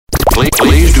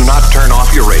Please do not turn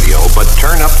off your radio, but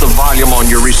turn up the volume on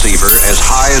your receiver as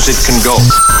high as it can go.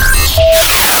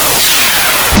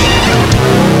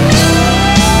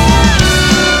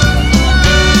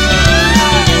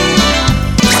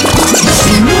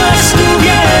 Si no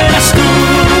estuvieras tú,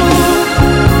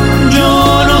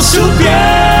 yo no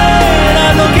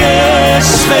supiera lo que es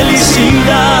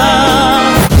felicidad.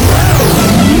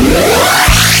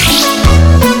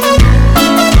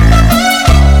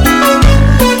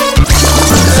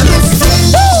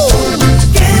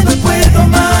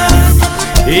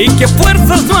 Y que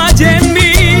fuerzas no hay en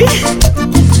mí,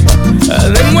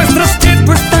 demuestras que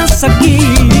tú estás aquí.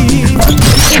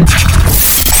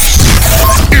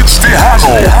 It's Tejano,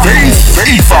 Faith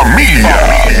y Familia.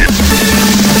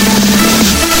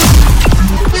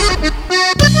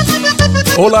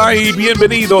 Hola y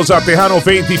bienvenidos a Tejano,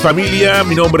 Faith y Familia.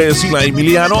 Mi nombre es Sila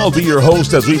Emiliano. I'll be your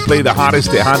host as we play the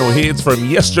hottest Tejano hits from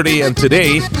yesterday and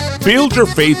today. Build your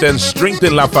faith and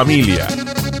strengthen la familia.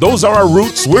 Those are our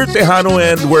roots. We're Tejano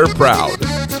and we're proud.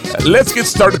 Let's get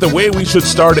started the way we should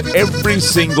start every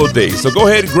single day. So go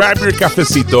ahead, grab your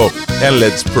cafecito and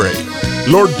let's pray.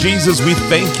 Lord Jesus, we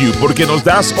thank you porque nos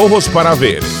das ojos para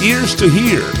ver, ears to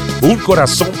hear, un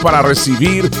corazón para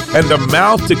recibir, and a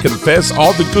mouth to confess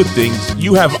all the good things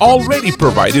you have already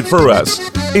provided for us.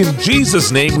 In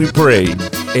Jesus' name we pray.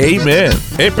 Amen.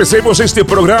 Empecemos este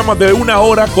programa de una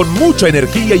hora con mucha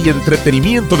energía y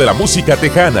entretenimiento de la música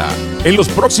tejana. En los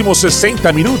próximos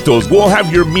 60 minutos, we'll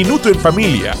have your Minuto en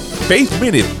Familia, Faith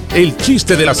Minute, el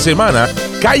chiste de la semana,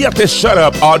 Cállate Shut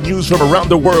Up, odd news from around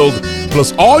the world,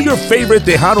 plus all your favorite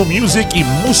Tejano music y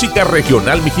música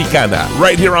regional mexicana,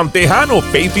 right here on Tejano,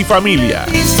 Faith y Familia.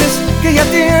 Dices que ya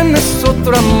tienes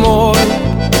otro amor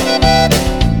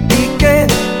y que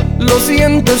lo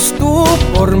sientes tú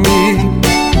por mí,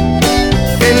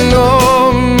 que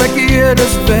no me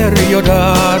quieres ver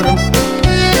llorar,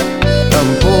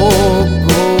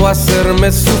 tampoco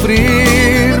hacerme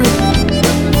sufrir,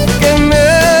 que me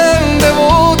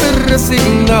debo de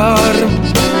resignar,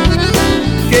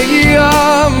 que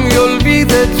ya me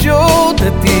olvide yo de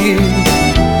ti.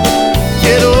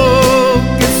 Quiero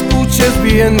que escuches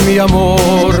bien, mi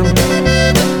amor,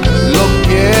 lo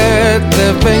que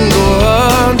te vengo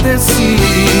a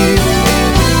decir.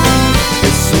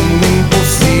 Es una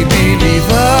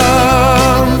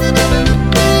imposibilidad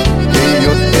que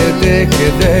yo te deje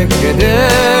de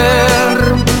querer,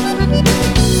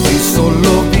 si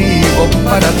solo vivo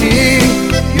para ti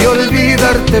y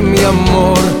olvidarte, mi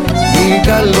amor,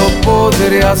 nunca lo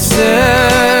podré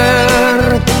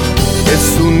hacer.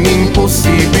 Es una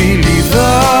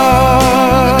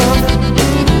imposibilidad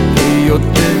que yo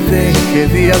te deje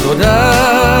de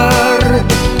adorar,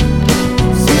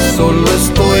 si solo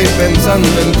estoy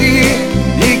pensando en ti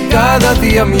y cada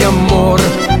día, mi amor,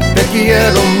 te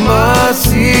quiero más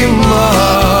y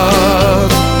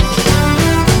más.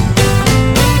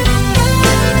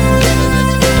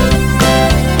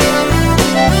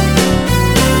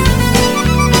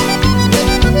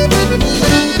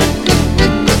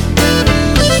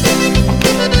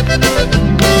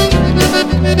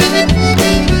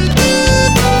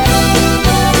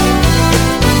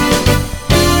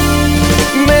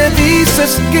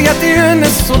 Que ya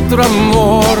tienes otro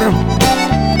amor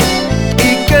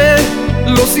y que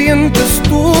lo sientes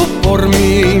tú por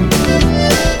mí,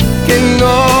 que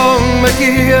no me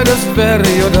quieres ver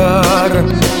llorar,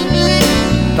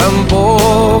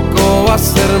 tampoco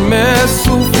hacerme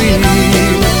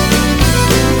sufrir.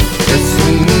 Es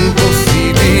una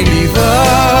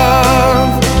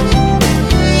imposibilidad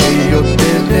que yo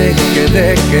te deje de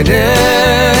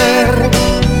querer,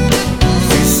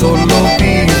 si solo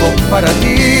vivo para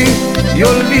ti y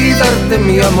olvidarte,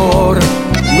 mi amor,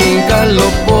 nunca lo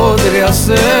podré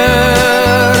hacer.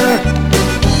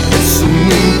 Es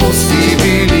una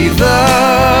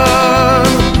imposibilidad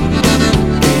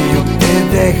que yo te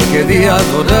deje de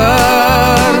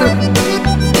adorar,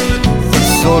 si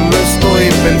solo estoy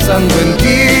pensando en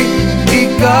ti y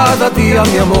cada día,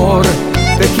 mi amor,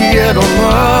 te quiero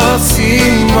más y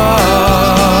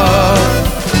más.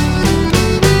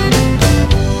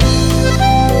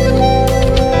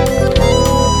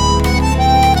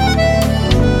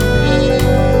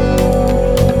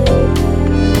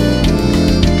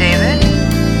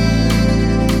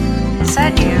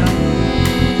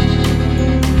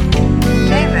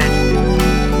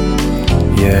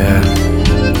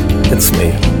 It's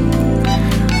me.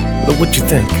 Look, what you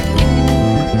think?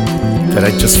 Did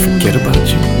I just forget about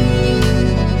you?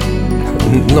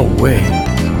 No way.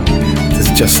 There's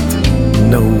just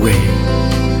no way.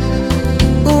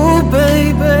 Ooh,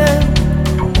 baby.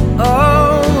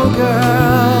 Oh,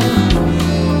 girl.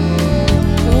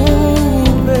 Ooh,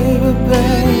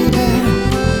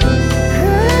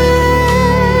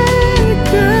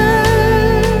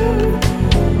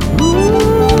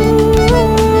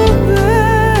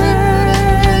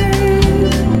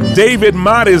 David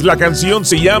Mares. La canción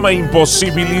se llama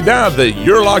Imposibilidad.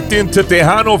 You're locked into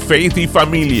Tejano, Faith y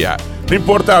Familia. No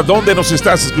importa dónde nos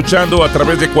estás escuchando, a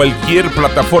través de cualquier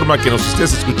plataforma que nos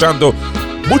estés escuchando,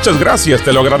 muchas gracias,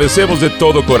 te lo agradecemos de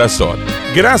todo corazón.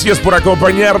 Gracias por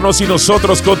acompañarnos y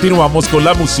nosotros continuamos con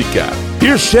la música.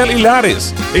 Here's Shelly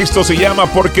Lares. Esto se llama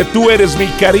Porque tú eres mi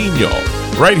cariño.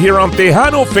 Right here on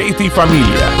Tejano, Faith y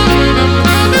Familia.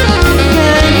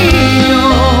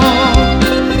 Cariño,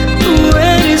 tú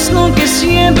eres lo que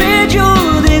siempre yo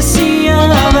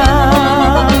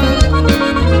deseaba.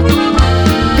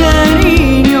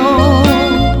 Cariño,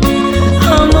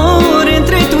 amor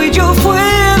entre tú y yo fue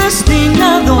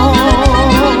destinado.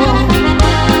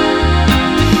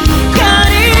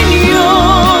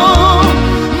 Cariño,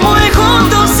 muy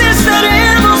juntos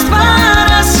estaremos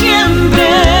para siempre.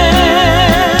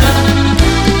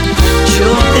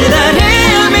 Yo te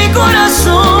daré mi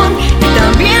corazón y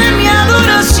también mi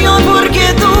adoración,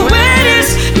 porque tú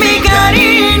eres mi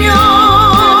cariño.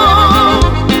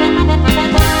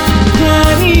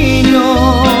 Cariño,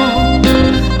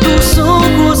 tus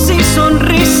ojos y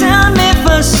sonrisa me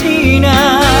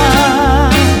fascinan.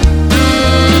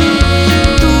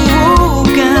 Tu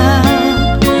boca,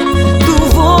 tu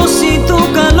voz y tu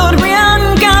calor me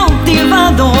han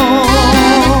cautivado.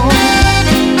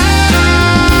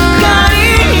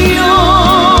 Cariño,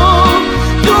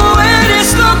 tú eres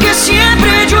lo que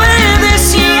siempre yo he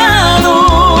deseado.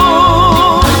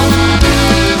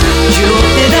 Yo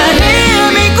te daré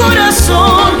mi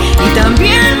corazón y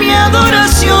también mi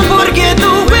adoración, porque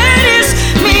tú eres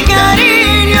mi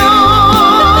cariño.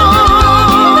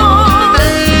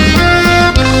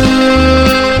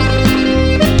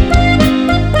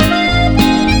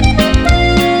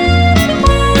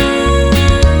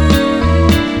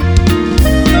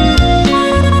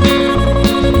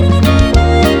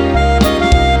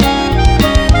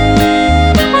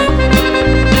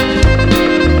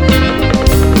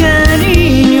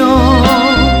 Cariño,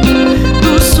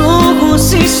 tus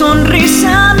ojos y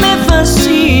sonrisa me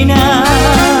fascinan.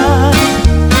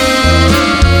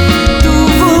 Tu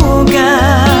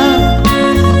boca,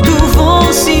 tu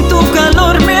voz y tu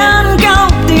calor me han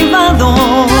cautivado.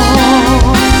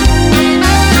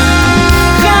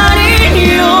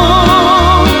 Cariño,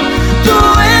 tú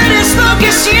eres lo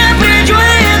que siempre yo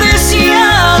he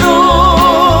deseado.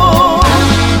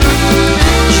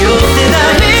 Yo te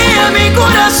daré mi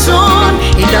corazón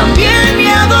y también mi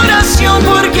adoración,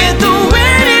 porque tú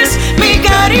eres mi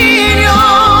cariño.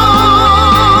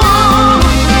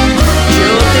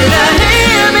 Yo te daré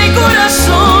mi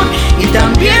corazón y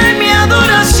también mi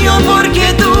adoración,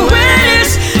 porque tú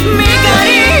eres mi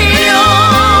cariño.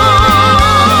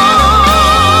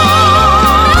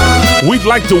 We'd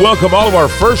like to welcome all of our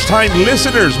first-time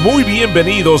listeners. Muy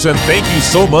bienvenidos and thank you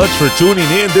so much for tuning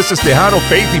in. This is Tejano,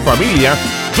 Faith y Familia.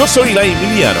 Yo soy la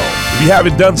Emiliano. If you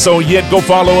haven't done so yet, go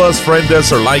follow us, friend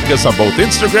us, or like us on both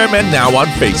Instagram and now on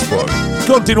Facebook.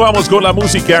 Continuamos con la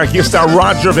música. Aquí está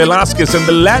Roger Velázquez and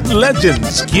the Latin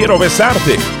Legends. Quiero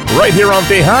besarte. Right here on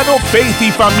Tejano, Faith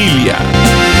y Familia.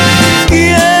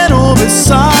 Quiero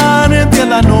besarte a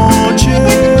la noche,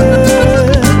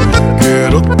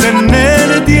 quiero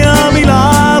tenerte a mi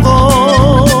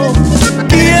lado,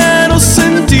 quiero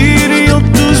sentir yo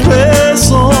tus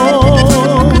besos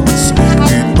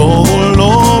y todo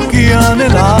lo que he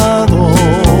anhelado.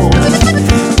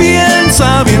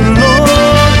 Piensa bien lo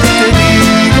que te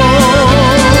digo,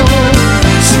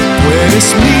 si tú eres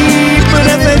mi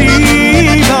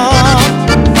preferida.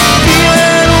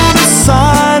 Quiero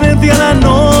besarte a la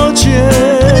noche,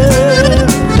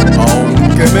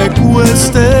 aunque me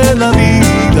cueste la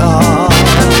vida.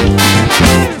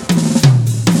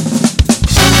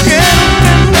 Quiero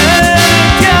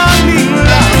tenerte a mi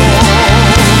lado,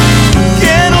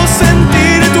 quiero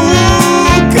sentir tu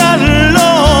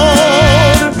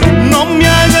calor. No me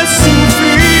hagas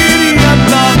sufrir ya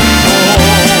tanto,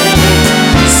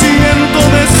 siento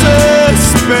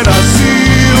desesperación.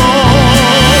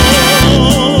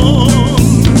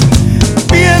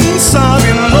 Piensa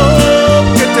bien lo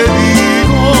que te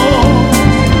digo,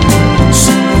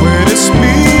 si tú eres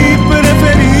mi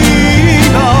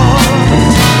preferida.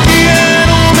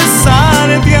 Quiero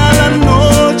besarte a la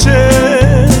noche,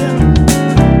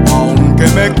 aunque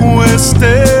me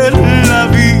cueste la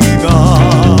vida.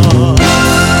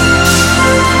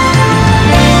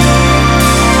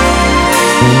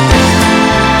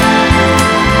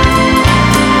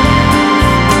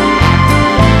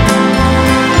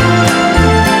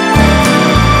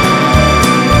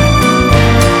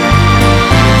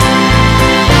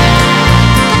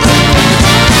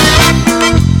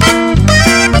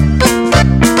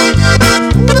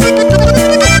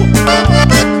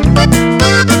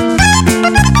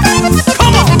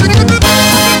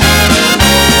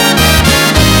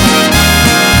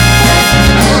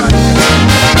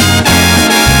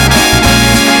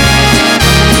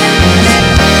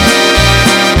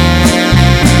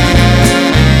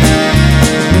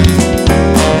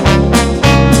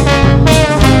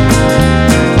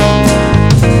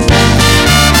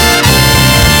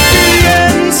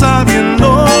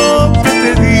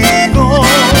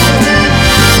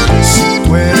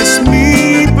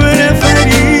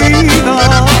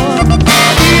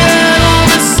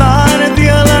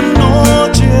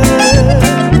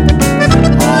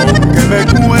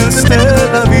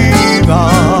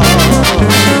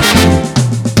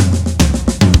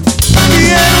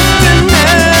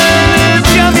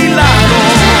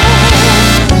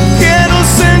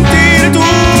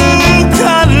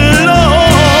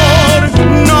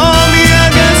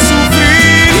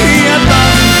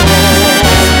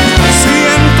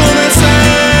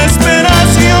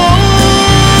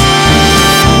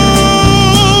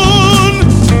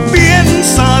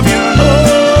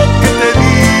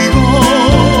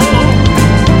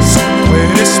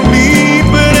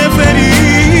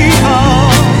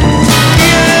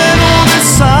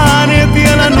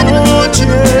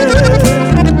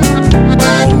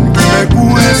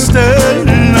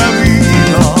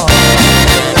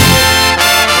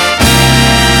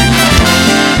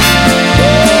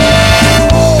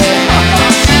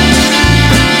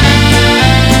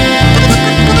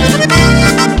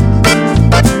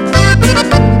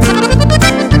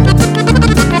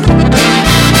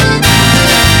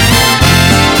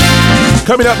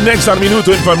 Coming up next on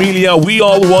Minuto en Familia, we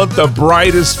all want the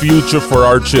brightest future for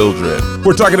our children.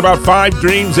 We're talking about 5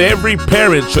 dreams every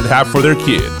parent should have for their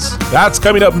kids. That's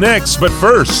coming up next, but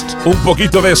first, un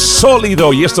poquito de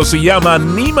sólido, y esto se llama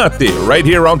Anímate, right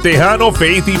here on Tejano,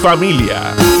 Faith y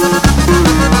Familia.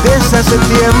 Desde hace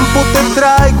tiempo te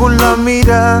traigo en la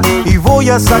mira y voy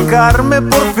a sacarme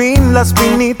por fin la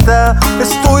espinita.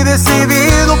 Estoy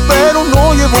decidido pero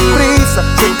no llevo prisa,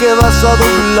 sé que vas a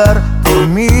doblar por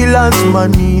mí las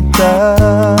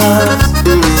manitas.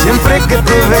 Siempre que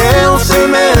te veo se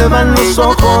me van los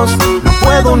ojos, no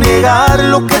puedo negar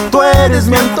lo que tú eres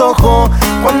mi antojo.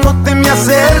 Cuando te me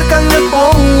acercas me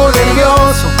pongo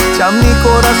nervioso, ya mi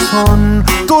corazón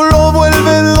tú lo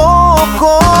vuelves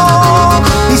loco.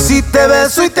 Y si te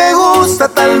beso y te gusta,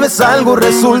 tal vez algo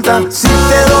resulta. Si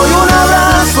te doy un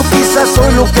abrazo, quizás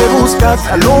soy lo que buscas.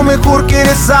 A lo mejor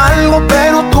quieres algo,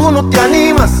 pero tú no te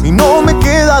animas. Y no me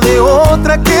queda de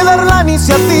otra que dar la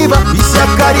iniciativa. Y si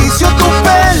acaricio tu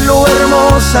pelo,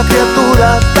 hermosa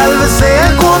criatura, tal vez sea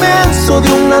el comienzo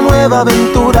de una nueva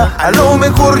aventura. A lo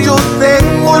mejor yo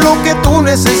tengo lo que tú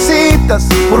necesitas.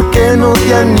 ¿Por qué no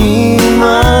te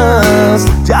animas?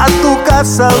 Ya a tu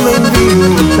casa me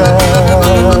invitas.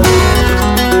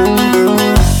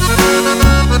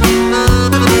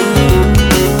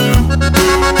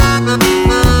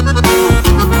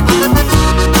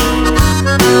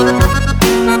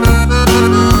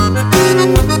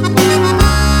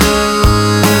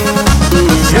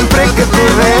 Siempre que te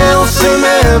veo se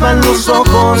me van los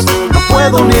ojos, no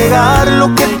puedo negar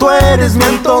lo que tú eres mi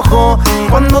antojo.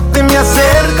 Cuando te me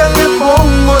acercas me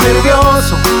pongo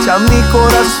nervioso, ya mi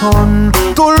corazón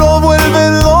tú lo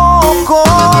vuelves loco.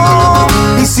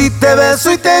 Y si te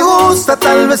beso y te gusta,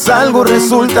 tal vez algo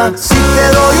resulta. Si te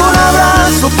doy un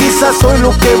abrazo, quizás soy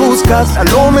lo que buscas. A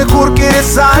lo mejor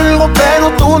quieres algo,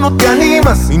 pero tú no te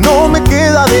animas. Y no me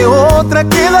queda de otra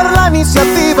que dar la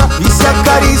iniciativa. Y si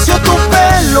acaricio tu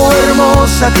pelo,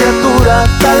 hermosa criatura,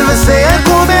 tal vez sea el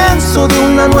comienzo de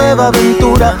una nueva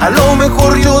aventura. A lo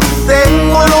mejor yo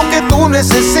tengo lo que tú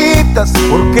necesitas.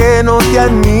 ¿Por qué no te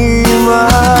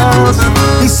animas?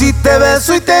 Y si te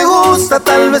beso y te gusta,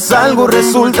 tal vez algo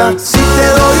resulta. Si te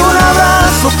doy un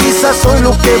abrazo, quizás soy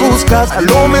lo que buscas. A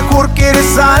lo mejor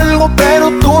quieres algo,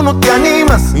 pero tú no te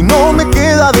animas. Y no me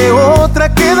queda de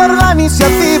otra que dar la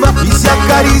iniciativa. Y si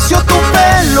acaricio tu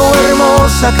pelo,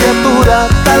 hermosa criatura,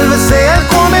 tal vez sea el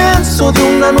comienzo de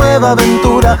una nueva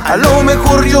aventura. A lo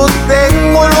mejor yo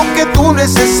tengo lo que tú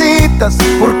necesitas.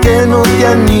 ¿Por qué no te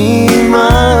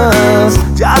animas?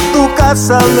 Ya a tu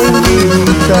casa me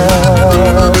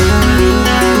invitas.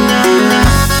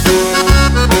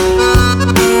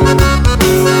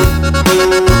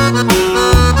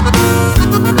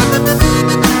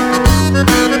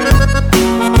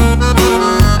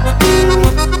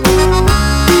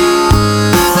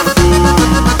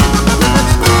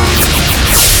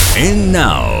 And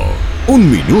now, un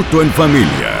minuto en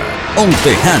familia. On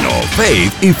Tejano,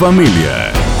 Faith y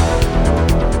Familia.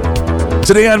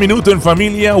 Today on Minuto en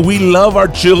Familia, we love our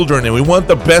children and we want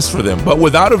the best for them, but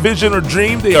without a vision or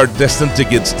dream, they are destined to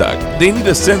get stuck. They need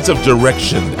a sense of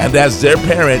direction, and as their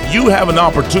parent, you have an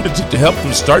opportunity to help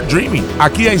them start dreaming.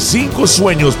 Aquí hay 5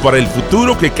 sueños para el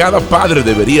futuro que cada padre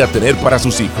debería tener para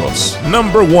sus hijos.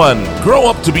 Number 1, grow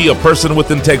up to be a person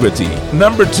with integrity.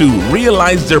 Number 2,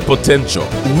 realize their potential.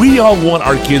 We all want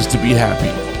our kids to be happy.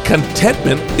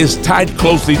 Contentment is tied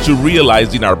closely to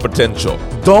realizing our potential.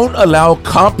 Don't allow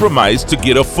compromise to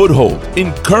get a foothold.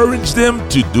 Encourage them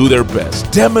to do their best.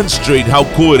 Demonstrate how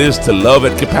cool it is to love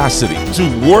at capacity, to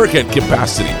work at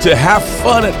capacity, to have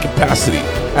fun at capacity,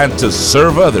 and to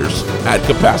serve others at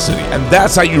capacity. And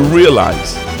that's how you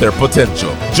realize their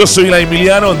potential. Yo soy La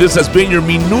Emiliano, and this has been your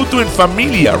Minuto en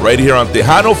Familia right here on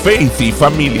Tejano, Faith y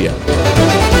Familia.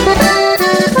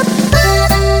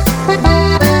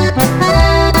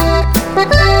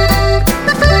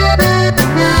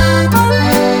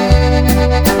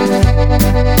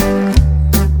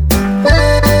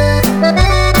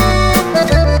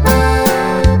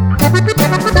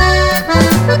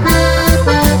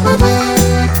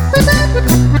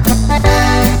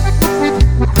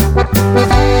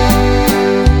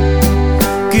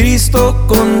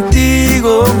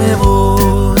 Contigo me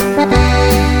voy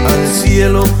al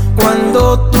cielo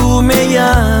cuando tú me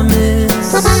llames.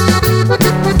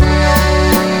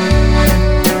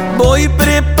 Voy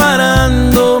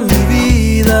preparando mi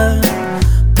vida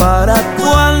para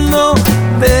cuando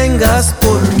vengas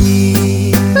por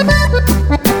mí.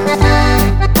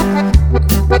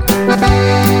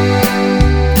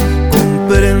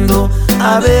 Comprendo,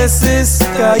 a veces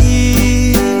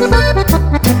caí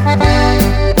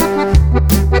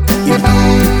y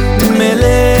tú me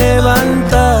levantas.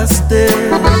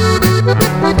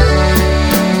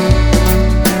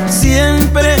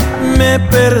 me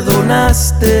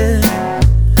perdonaste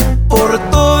por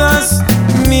todas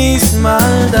mis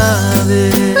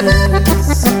maldades.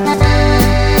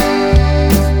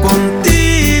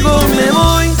 Contigo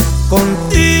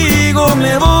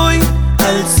me voy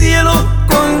al cielo,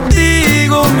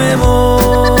 contigo me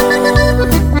voy.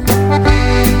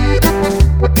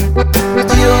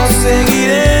 Yo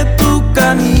seguiré tu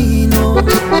camino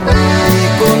y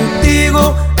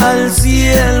contigo al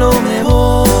cielo me voy.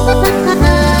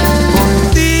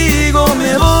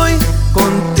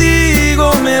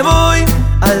 Contigo me voy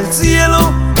al cielo,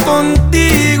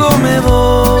 contigo me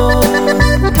voy.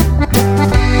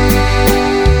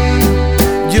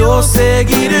 Yo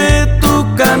seguiré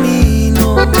tu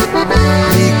camino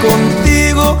y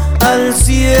contigo al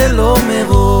cielo me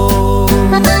voy.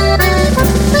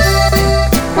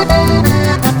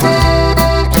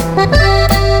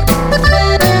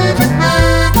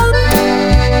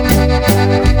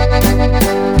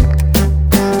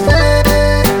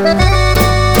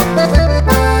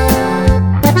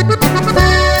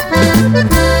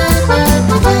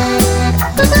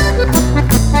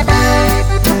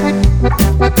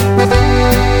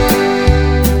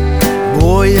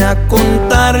 Voy a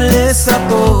contarles a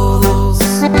todos,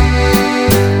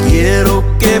 quiero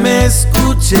que me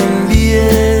escuchen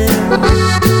bien.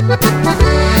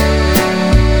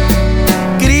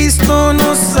 Cristo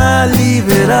nos ha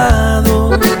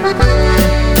liberado,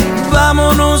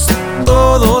 vámonos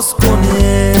todos con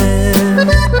Él.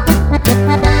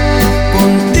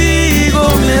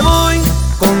 Contigo me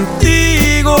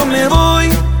voy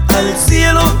al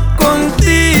cielo,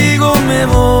 contigo me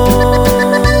voy.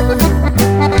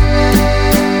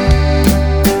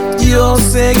 Yo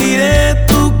seguiré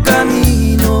tu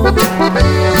camino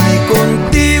y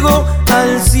contigo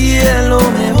al cielo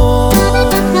me voy.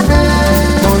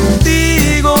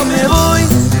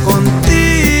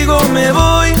 Contigo me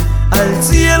voy al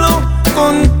cielo,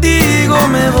 contigo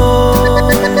me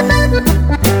voy.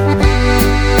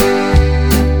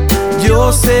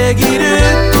 Yo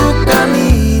seguiré tu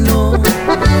camino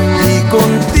y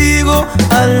contigo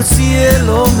al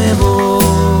cielo me voy.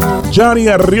 Johnny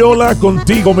Arriola,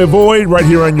 Contigo Me Voy, right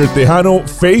here on your Tejano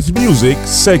Faith Music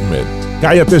segment.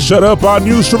 Cállate, Shut Up, our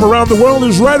news from around the world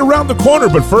is right around the corner,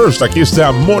 but first, aquí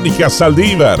está Mónica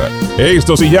Saldívar.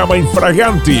 Esto se llama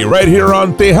Infraganti, right here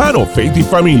on Tejano Faith y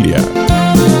Familia.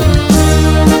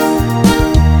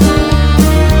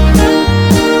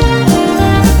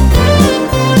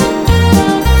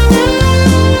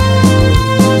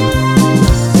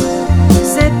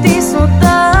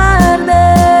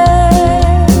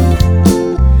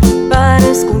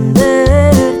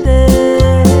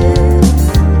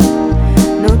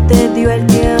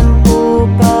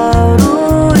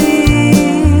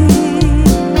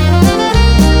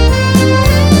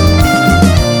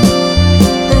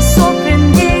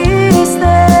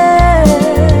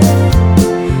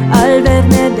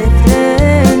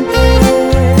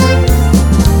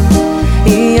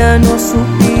 No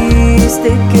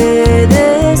supiste qué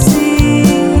decir.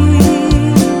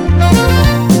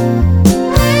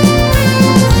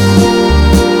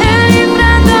 El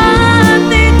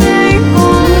infraganti te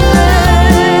encontré,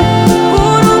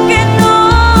 juro que no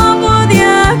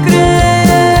podía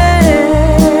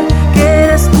creer que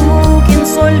eres tú quien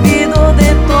se olvidó de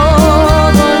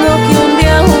todo lo que un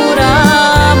día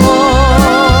juramos.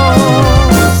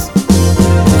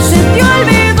 Se te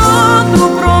olvidó tu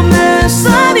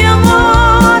promesa de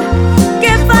amor,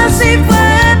 que fácil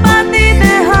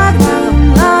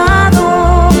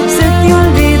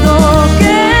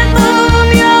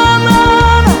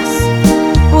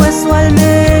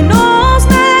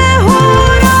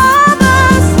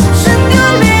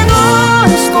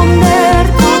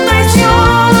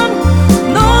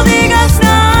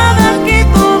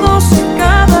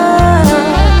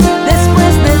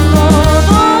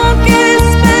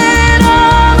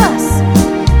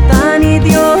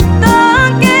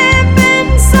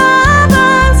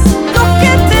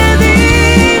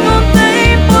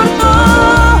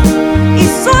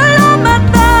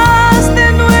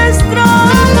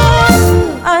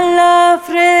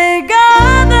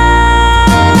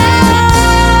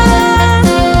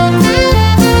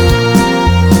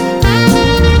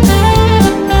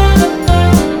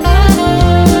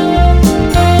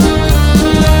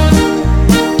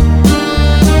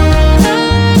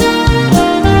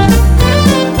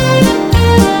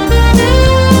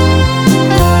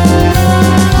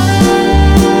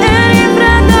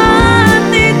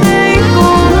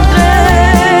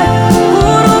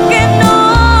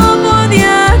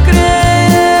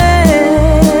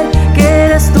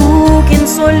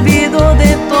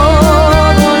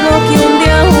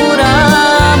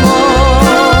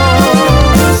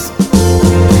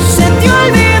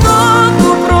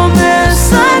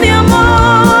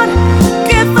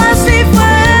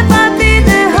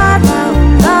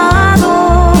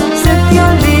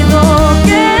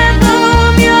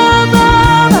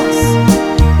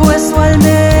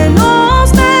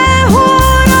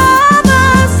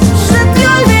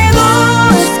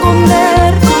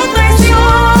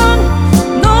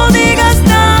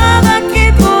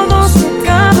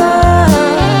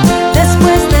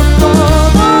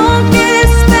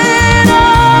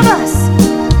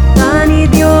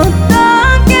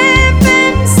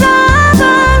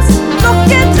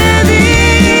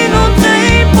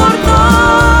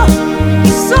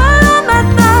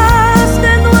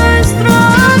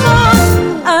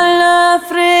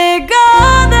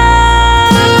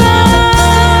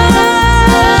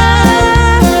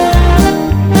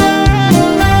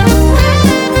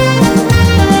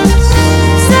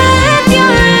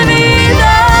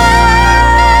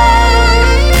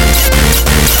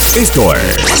Esto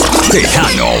es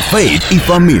Tejano, Faith y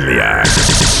Familia.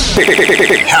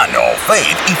 Tejano,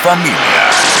 Faith y Familia.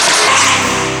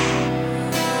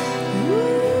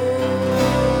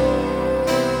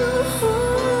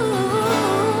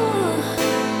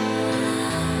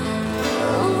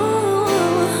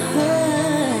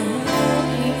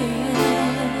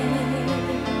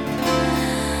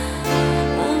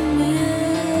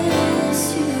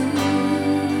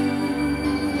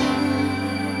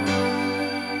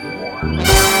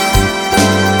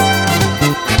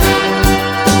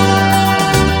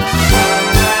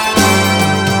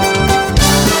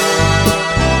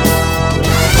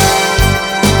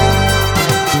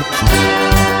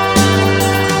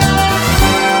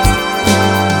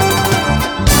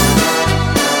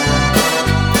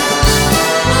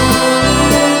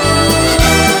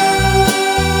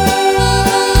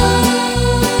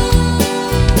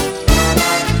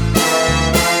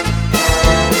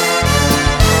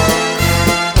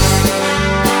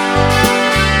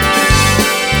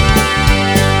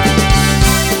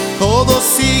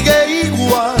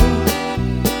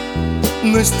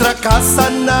 Nuestra casa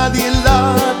nadie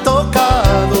la ha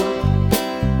tocado,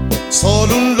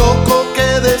 solo un loco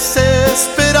que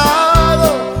desesperado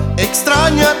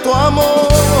extraña tu amor.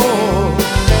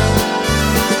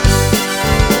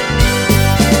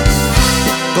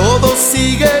 Todo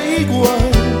sigue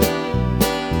igual,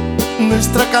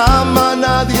 nuestra cama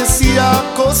nadie se ha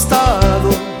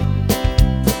acostado,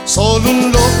 solo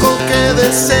un loco que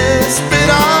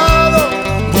desesperado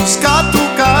busca tu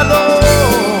calor.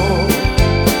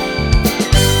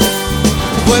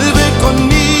 Vuelve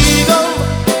conmigo,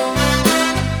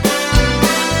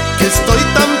 que estoy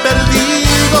tan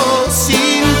perdido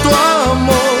sin tu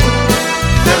amor.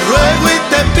 Te ruego y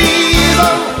te pido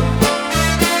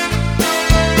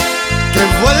que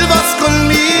vuelvas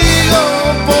conmigo,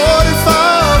 por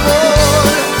favor.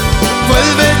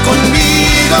 Vuelve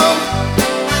conmigo,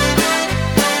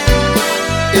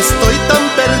 estoy tan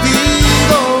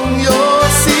perdido yo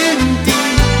sin ti.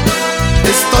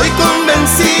 Estoy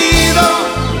convencido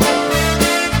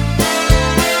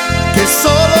que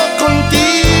solo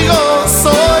contigo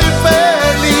soy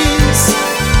feliz.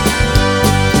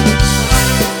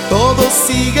 Todo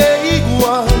sigue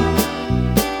igual,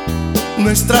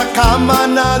 nuestra cama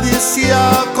nadie se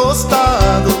ha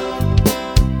acostado,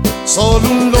 solo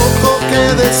un loco que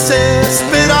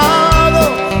desesperado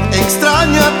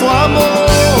extraña tu amor.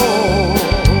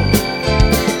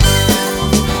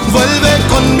 Vuelve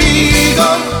conmigo,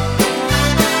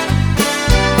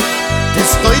 que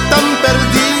estoy tan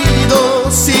perdido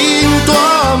sin tu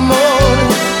amor.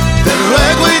 Te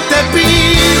ruego y te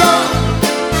pido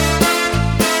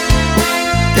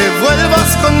que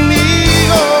vuelvas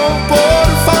conmigo, por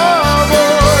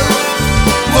favor.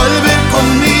 Vuelve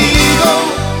conmigo,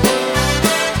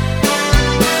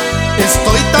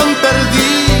 estoy tan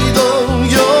perdido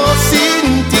yo sin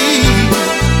ti.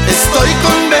 Estoy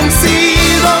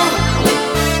convencido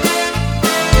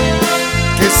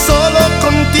que solo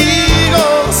contigo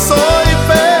soy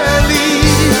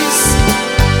feliz.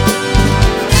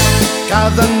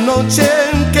 Cada noche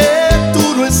en que tú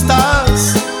no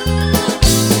estás,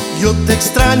 yo te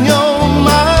extraño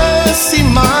más y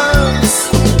más.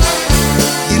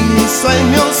 Y en mis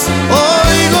sueños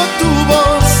oigo tu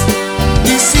voz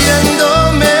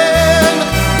diciéndome,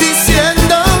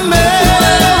 diciéndome.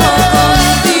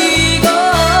 Contigo,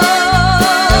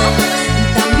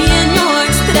 también yo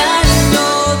extraño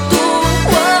tu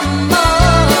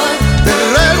amor. Te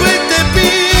ruego y te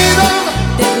pido,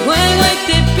 Te ruego y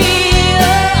te pido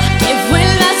que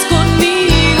vuelvas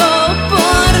conmigo,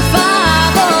 por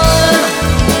favor.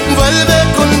 vuelve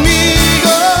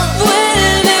conmigo.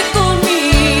 Vuelve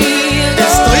conmigo.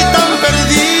 Estoy tan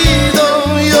perdido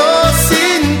yo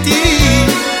sin ti.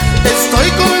 Estoy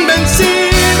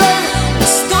convencido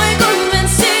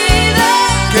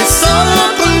que solo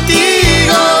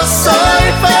contigo soy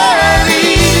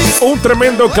feliz. Un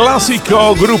tremendo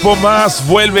clásico, grupo más,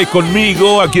 vuelve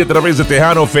conmigo aquí a través de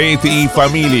Tejano, Faith y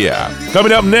Familia.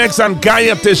 Coming up next on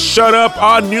Cállate, Shut Up,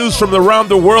 odd news from around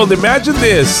the world. Imagine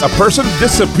this, a person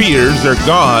disappears, they're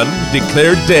gone,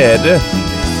 declared dead,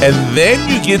 and then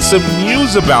you get some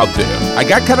news about them. I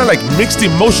got kind of like mixed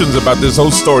emotions about this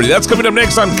whole story. That's coming up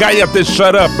next on Cállate,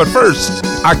 Shut Up. But first,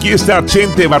 aquí está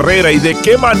Chente Barrera y De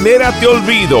Qué Manera Te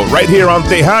Olvido, right here on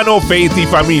Tejano, Faith y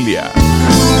Familia.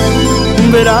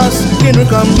 Verás que no he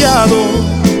cambiado,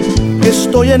 que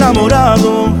estoy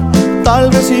enamorado, tal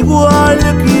vez igual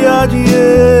que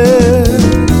ayer.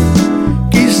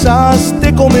 Quizás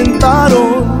te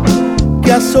comentaron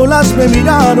que a solas me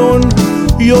miraron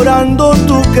llorando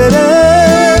tu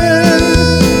querer.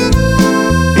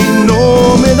 Y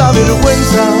no me da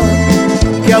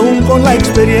aún con la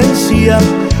experiencia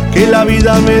que la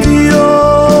vida me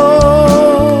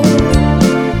dio.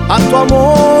 A tu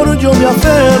amor yo me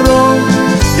aferro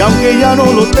y aunque ya no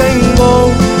lo tengo,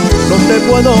 no te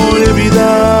puedo olvidar.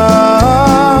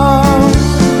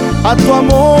 A tu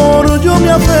amor yo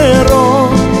me aferro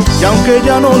y aunque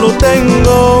ya no lo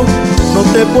tengo, no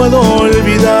te puedo olvidar.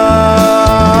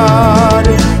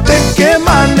 ¿De qué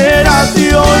manera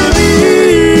te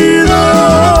olvido?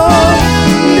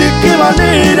 ¿De qué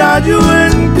manera yo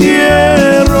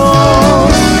entierro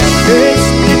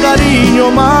este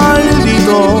cariño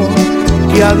maldito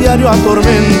que a diario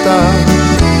atormenta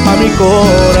a mi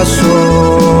corazón?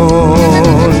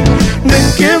 ¿De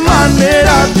qué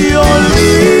manera te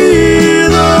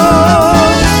olvido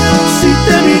si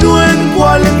te miro en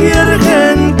cualquier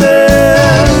gente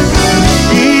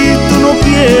y tú no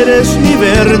quieres ni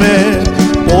verme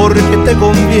porque te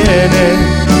conviene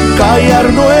callar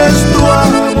nuestro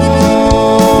amor?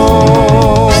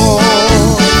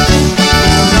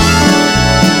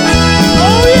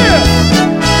 Oh yeah.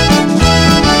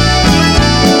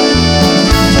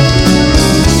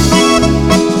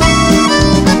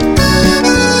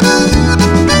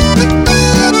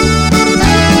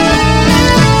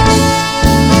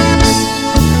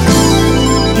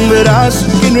 Verás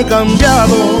que no he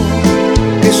cambiado,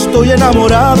 estoy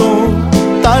enamorado,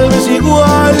 tal vez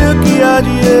igual que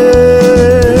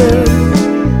ayer.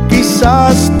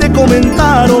 Quizás te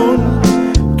comentaron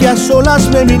que a solas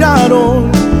me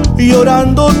miraron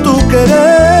llorando tu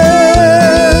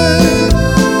querer.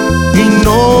 Y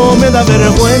no me da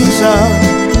vergüenza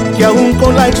que aún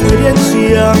con la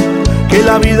experiencia que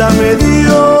la vida me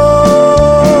dio,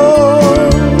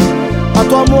 a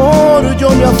tu amor yo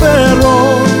me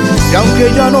aferro y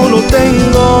aunque ya no lo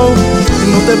tengo,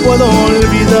 no te puedo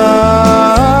olvidar.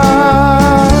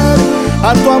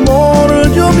 A tu amor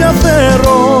yo me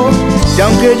aferro y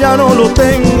aunque ya no lo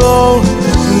tengo,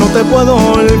 no te puedo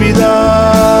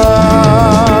olvidar.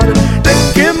 ¿De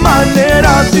qué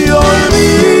manera te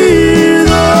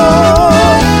olvido?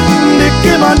 ¿De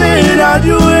qué manera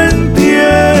yo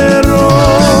entierro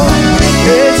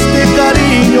este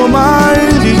cariño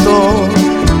maldito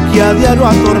que a diario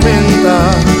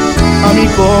atormenta a mi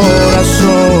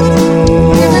corazón?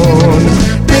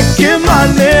 ¿De qué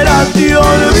manera te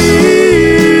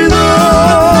olvido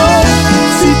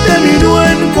si te miro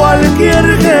en cualquier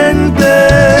gente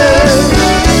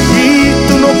y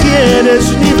tú no quieres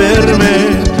ni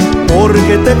verme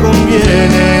porque te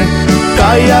conviene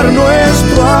callar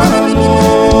nuestro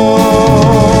amor?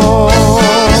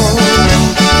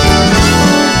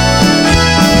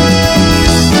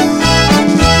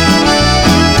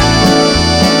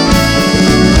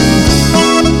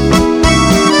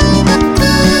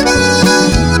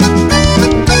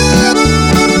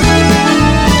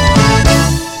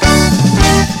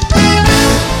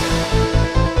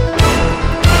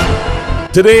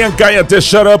 Today on Cállate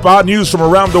Shut Up, odd news from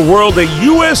around the world. A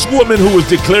U.S. woman who was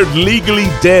declared legally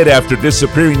dead after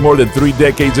disappearing more than 3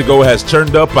 decades ago has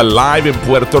turned up alive in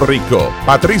Puerto Rico.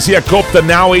 Patricia Copta,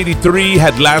 now 83,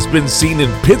 had last been seen in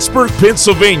Pittsburgh,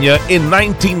 Pennsylvania in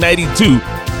 1992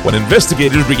 when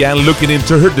investigators began looking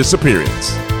into her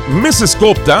disappearance. Mrs.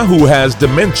 Copta, who has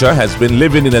dementia, has been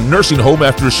living in a nursing home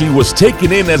after she was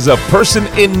taken in as a person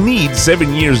in need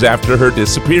 7 years after her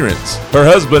disappearance. Her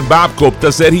husband, Bob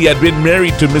Copta, said he had been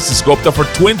married to Mrs. Copta for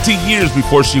 20 years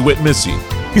before she went missing.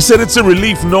 He said it's a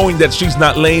relief knowing that she's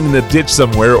not laying in a ditch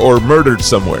somewhere or murdered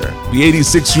somewhere. The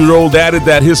 86-year-old added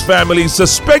that his family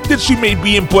suspected she may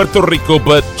be in Puerto Rico,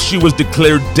 but she was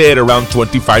declared dead around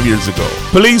 25 years ago.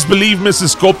 Police believe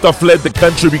Mrs. Copta fled the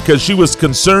country because she was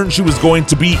concerned she was going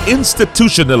to be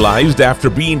institutionalized after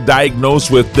being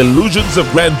diagnosed with delusions of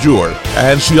grandeur,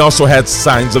 and she also had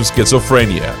signs of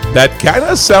schizophrenia. That kind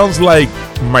of sounds like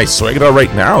my suegra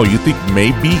right now. You think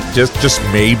maybe, just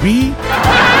maybe?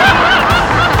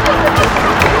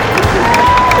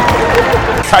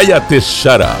 Cállate,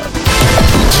 shut up.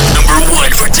 Number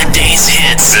 1 for today's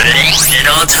hits and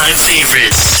all-time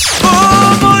favorites.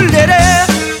 Oh, volveré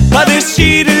a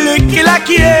decirle que la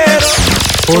quiero.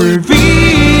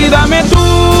 Olvídame tú.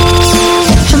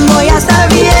 Voy a estar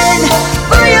bien,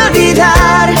 voy a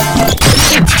olvidar.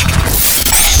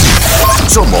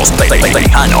 Somos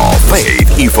Tejano, Faith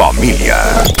y Familia.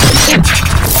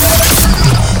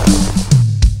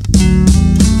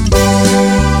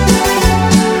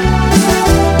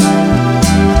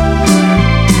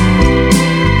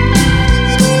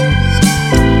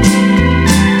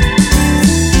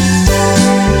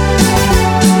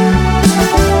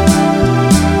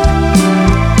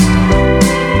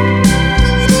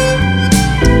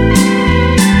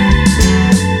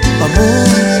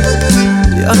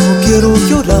 Ya no quiero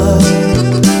llorar,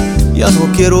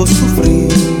 no quiero sufrir,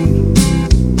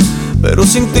 pero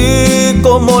sin ti,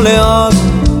 ¿cómo le hago?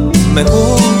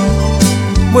 Mejor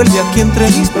vuelve aquí entre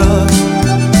mis brazos,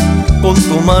 con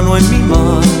tu mano en mi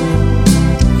mano,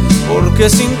 porque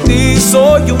sin ti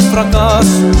soy un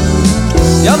fracaso.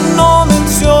 Ya no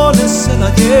menciones el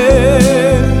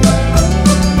ayer,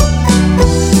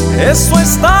 eso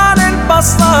está en el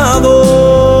pasado.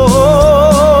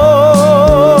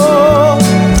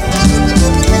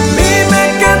 Dime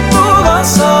que tú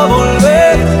vas a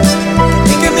volver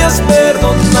y que me has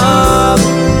perdonado,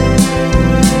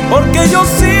 porque yo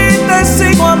sí te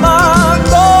sigo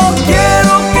amando.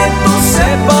 Quiero que tú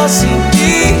sepas, sin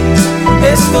ti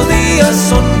estos días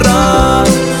son raros,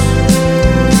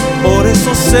 por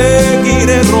eso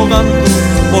seguiré rogando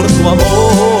por tu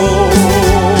amor.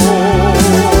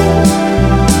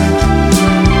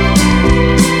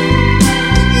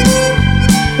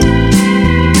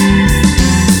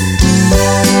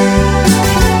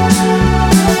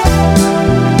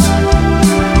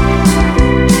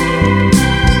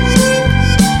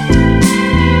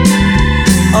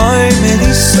 Ay, me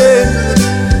dicen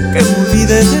que me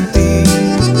olvide de ti,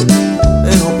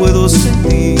 pero puedo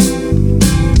sentir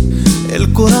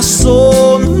el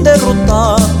corazón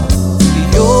derrotado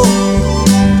y yo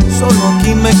solo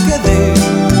aquí me quedé.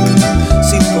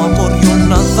 Sin tu amor yo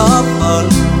nada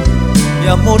valgo, mi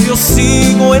amor yo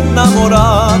sigo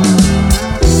enamorado.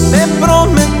 Me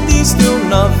prometiste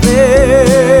una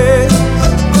vez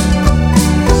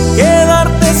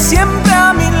quedarte siempre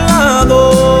a mi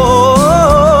lado.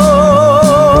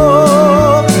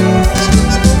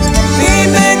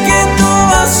 Dime que tú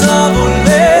vas a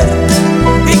volver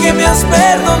y que me has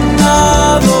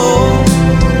perdonado,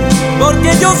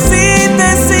 porque yo sí te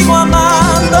sigo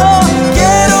amando.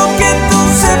 Quiero que tú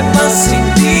sepas, sin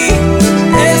ti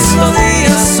estos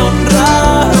días son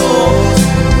raros,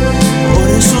 por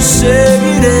eso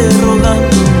seguiré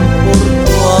rogando por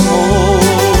tu amor.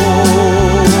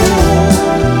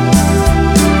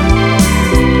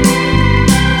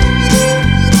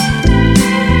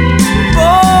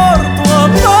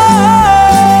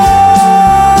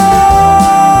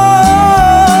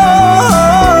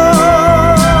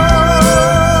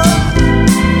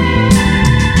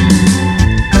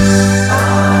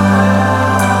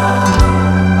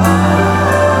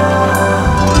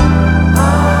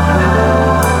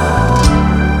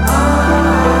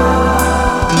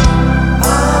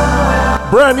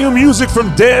 Brand new music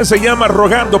from Dez, se llama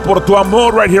Rogando por tu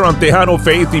amor, right here on Tejano,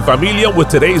 Faith y Familia, with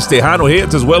today's Tejano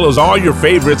hits as well as all your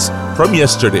favorites from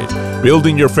yesterday.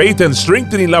 Building your faith and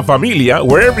strengthening la familia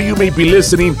wherever you may be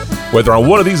listening, whether on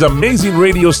one of these amazing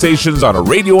radio stations, on a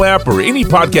radio app, or any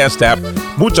podcast app.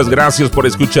 Muchas gracias por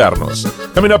escucharnos.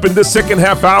 Coming up in this second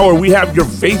half hour, we have your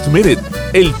Faith Minute,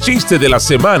 el chiste de la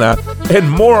semana, and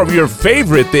more of your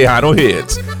favorite Tejano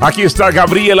hits. Aquí está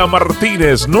Gabriela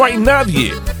Martínez, No hay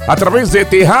nadie, a través de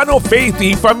Tejano, Faith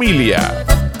y Familia.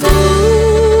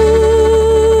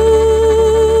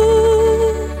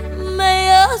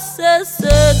 Me haces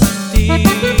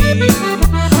sentir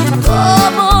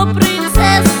como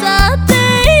princesa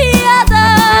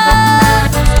Tejana.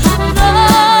 No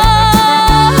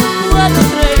puedo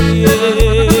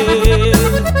creer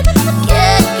que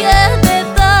quede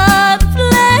tan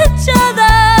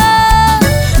flechada.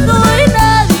 No hay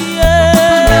nadie,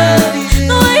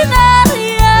 no hay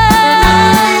nadie,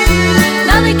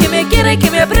 nadie que me quiera y que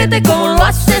me apriete como lo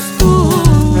haces tú.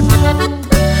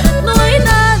 No hay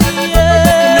nadie,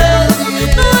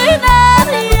 no hay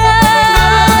nadie,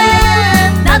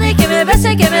 nadie que me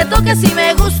bese, que me toque si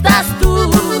me gustas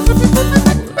tú.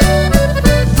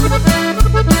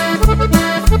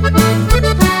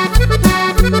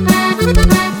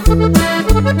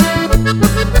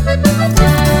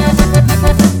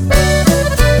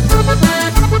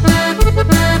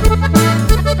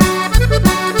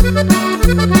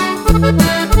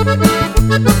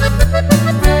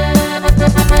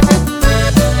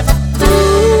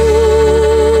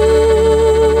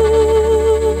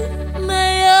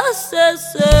 Me haces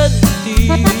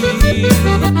sentir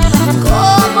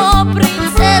como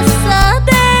princesa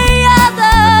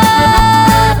Tejana.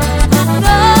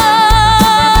 No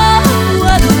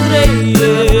puedo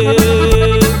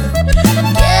creer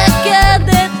que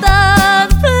quede tan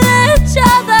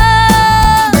flechada.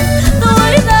 No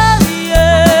hay nadie,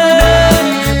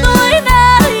 no hay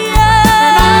nadie,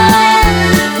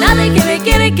 nadie que me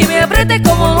quiera y que me apriete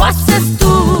como lo haces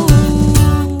tú.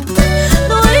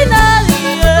 No hay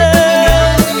nadie,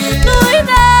 no hay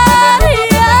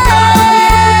nadie,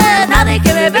 nadie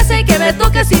que me bese y que me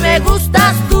toque si me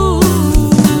gustas tú.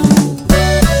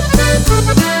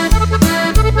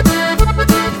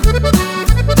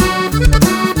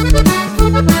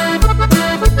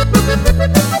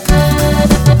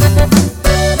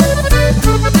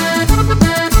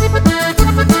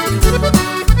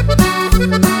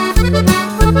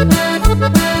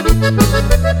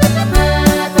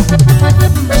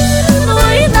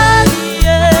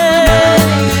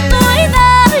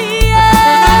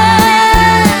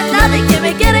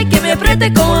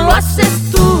 interprete como lo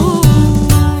haces tú.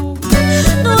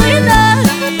 No hay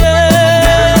nadie,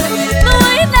 no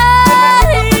hay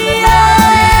nadie,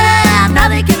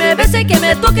 nadie que me bese, que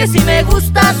me toque si me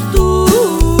gustas tú.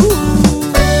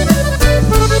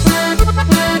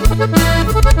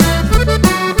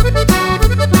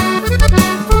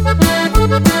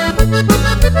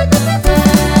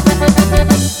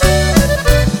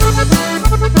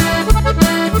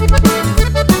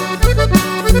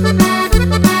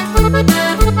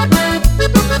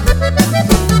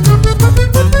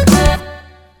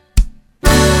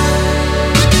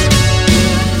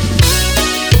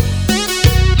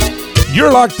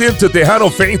 You're locked into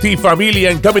Tejano Faith y Familia,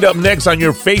 and coming up next on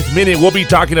your Faith Minute, we'll be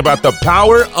talking about the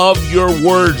power of your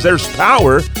words. There's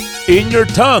power in your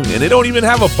tongue, and they don't even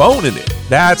have a bone in it.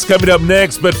 That's coming up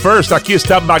next, but first, aquí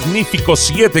está Magnífico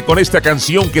 7 con esta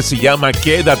canción que se llama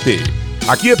Quédate.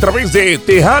 Aquí a través de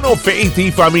Tejano Faith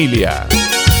y Familia.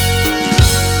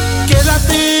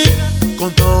 Quédate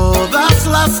con todas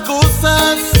las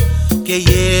cosas que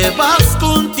llevas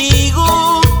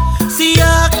contigo. Si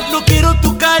ya no quiero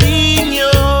tu cariño,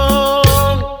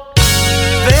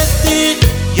 vete,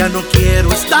 ya no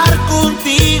quiero estar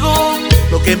contigo.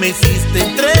 Lo que me hiciste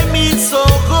entre mis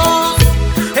ojos,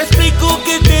 explico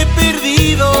que te he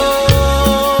perdido.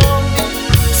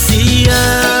 Si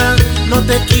ya no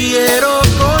te quiero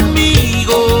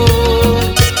conmigo,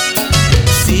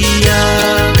 si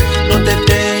ya no te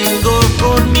tengo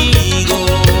conmigo,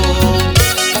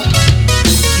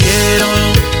 quiero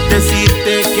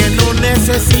decirte que no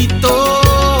necesito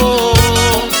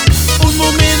un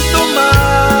momento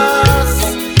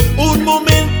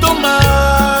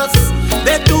más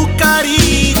de tu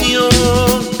cariño.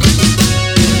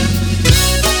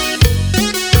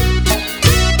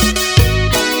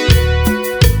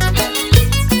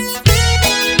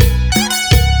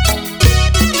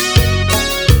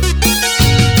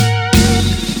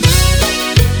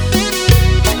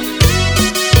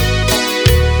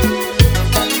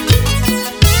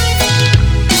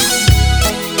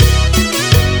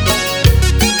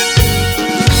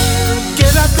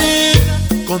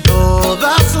 Con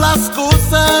todas las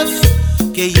cosas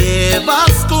que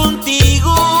llevas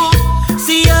contigo,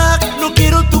 si ya no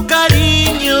quiero tu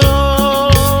cariño,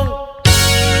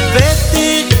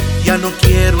 vete, ya no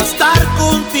quiero estar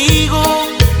contigo.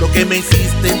 Lo que me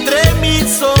hiciste entre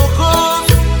mis ojos,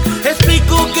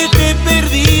 explico que te he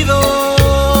perdido.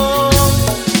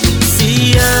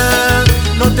 Si ya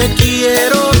no te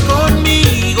quiero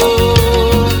conmigo,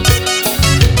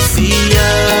 si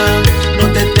ya no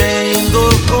te tengo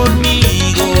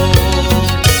conmigo,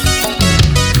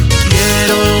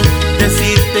 quiero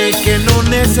decirte que no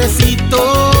necesito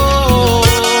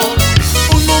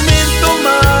un momento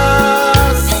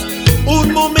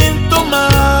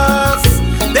más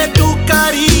de tu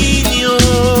cariño.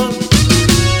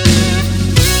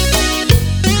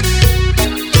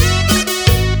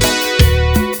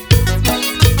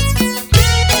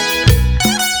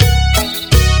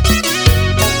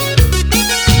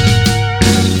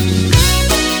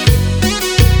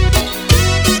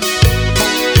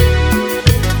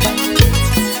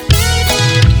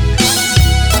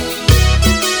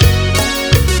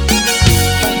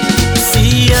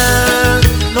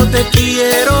 Te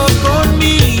quiero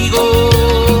conmigo,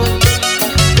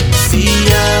 si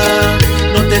ya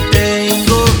no te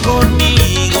tengo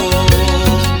conmigo,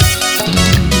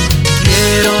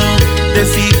 quiero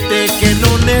decirte que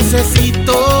no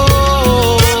necesito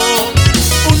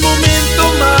un momento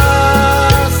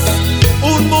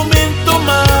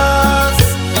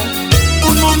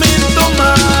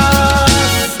más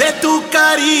de tu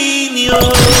cariño.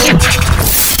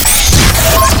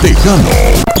 Tejano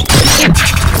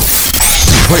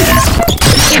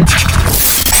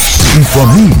y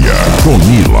Familia con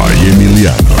Mila y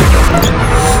Emiliano.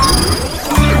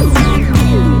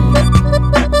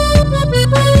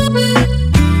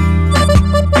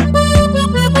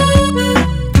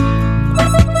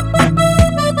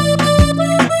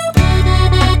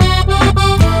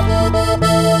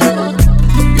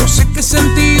 Yo sé que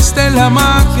sentiste la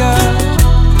magia,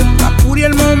 la furia,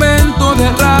 el momento de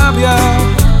rabia.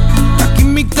 La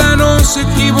química no se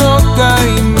equivoca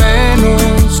y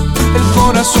menos el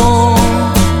corazón.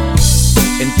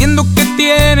 Entiendo que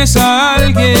tienes a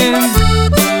alguien,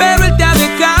 pero él te ha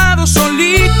dejado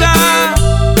solita.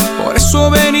 Por eso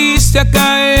veniste a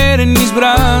caer en mis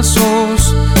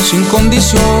brazos sin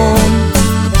condición.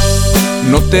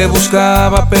 No te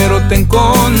buscaba pero te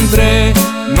encontré,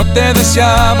 no te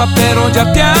deseaba pero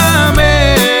ya te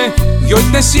amé. Y hoy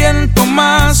te siento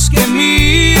más que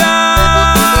mía.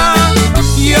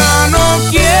 Ya no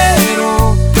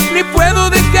quiero ni puedo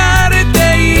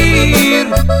dejarte ir.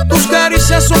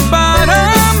 caricias son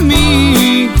para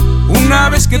mí. Una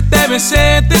vez que te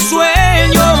besé te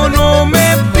sueño, no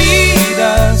me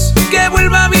pidas que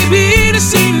vuelva a vivir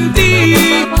sin ti.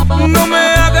 No me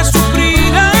hagas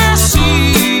sufrir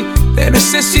así, te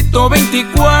necesito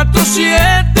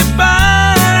 24/7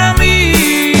 para mí.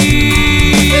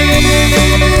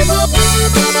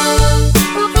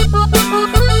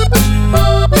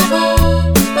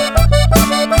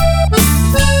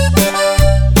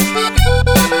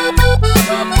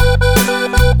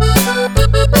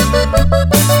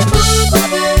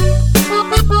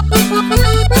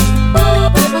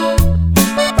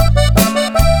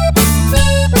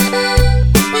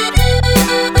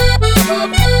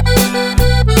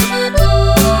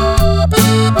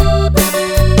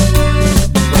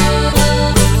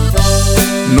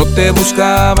 No te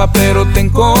buscaba pero te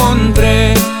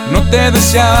encontré, no te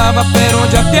deseaba pero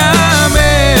ya te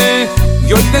amé,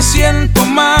 y hoy te siento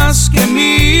más que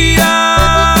mía.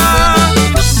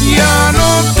 Ya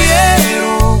no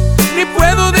quiero ni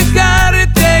puedo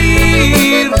dejarte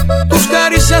ir, tus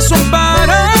caricias son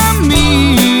para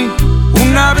mí.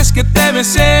 Una vez que te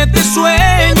besé te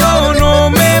sueño, no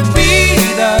me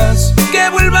pidas que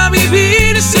vuelva a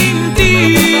vivir sin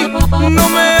ti. No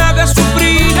me hagas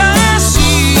sufrir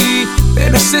así, te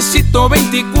necesito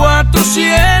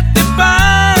 24/7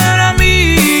 para mí.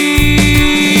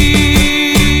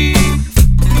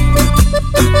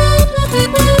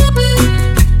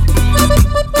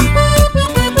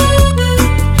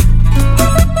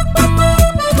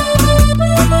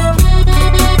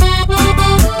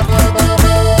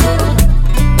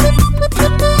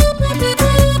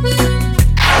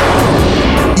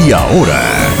 Y ahora,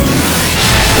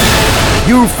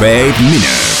 Your Faith Minute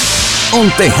on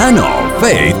Tejano,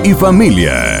 Faith y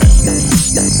Familia.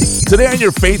 Today on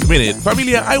your Faith Minute,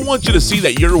 Familia, I want you to see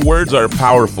that your words are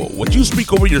powerful. What you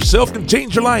speak over yourself can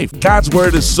change your life. God's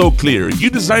word is so clear. If you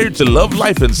desire to love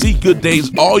life and see good days,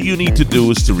 all you need to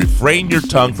do is to refrain your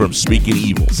tongue from speaking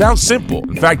evil. Sounds simple.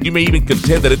 In fact, you may even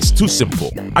contend that it's too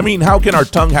simple. I mean, how can our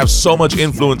tongue have so much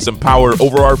influence and power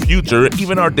over our future,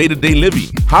 even our day-to-day living?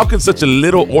 How can such a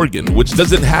little organ, which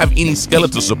doesn't have any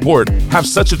skeletal support, have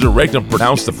such a direct and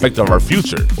pronounced effect on our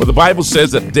future? Well, the Bible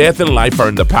says that death and life are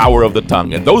in the power of the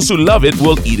tongue, and those who love it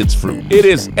will eat its fruit. It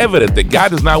is evident that God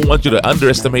does not want you to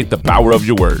underestimate the power of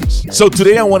your words. So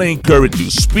today I want to encourage you,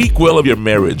 speak well of your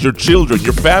marriage, your children,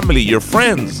 your family, your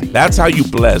friends. That's how you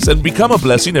bless and become a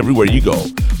blessing everywhere you go.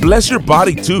 Bless your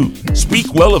body too.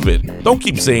 Speak well of it. Don't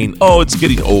keep saying, oh, it's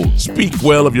getting old. Speak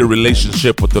well of your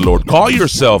relationship with the Lord. Call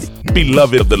yourself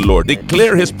beloved of the Lord.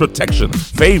 Declare His protection,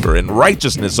 favor, and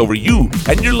righteousness over you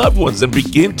and your loved ones, and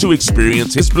begin to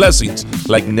experience His blessings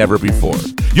like never before.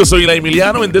 Yo soy La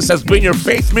Emiliano, and this has been your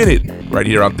Faith Minute, right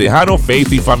here on Tejano,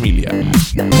 Faith y Familia.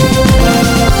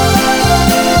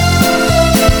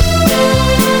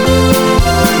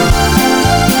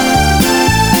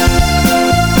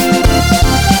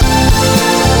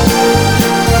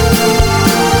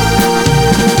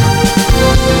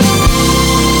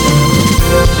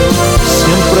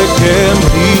 Siempre que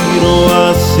miro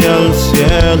hacia el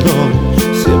cielo,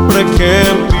 siempre que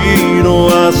miro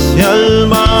hacia el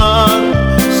mar,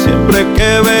 siempre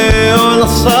que veo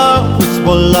las aves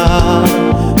volar,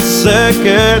 sé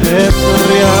que eres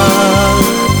real.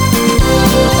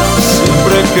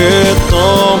 Siempre que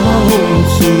tomo un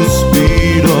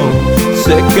suspiro,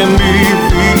 sé que mi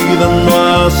vida no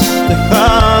has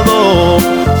dejado.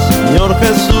 Señor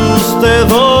Jesús, te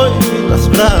doy las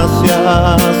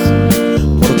gracias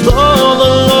por todo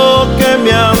lo que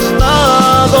me has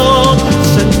dado,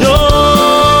 Señor.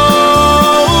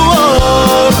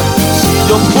 Si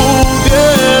yo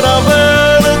pudiera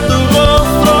ver tu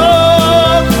rostro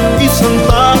y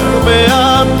sentarme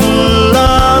a tu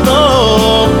lado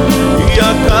y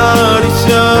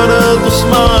acariciar tus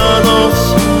manos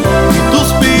y tus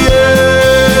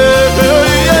pies,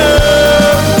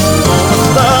 no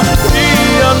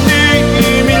bastaría ni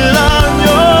 1000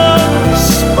 años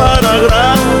para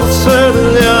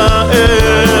agradecerle a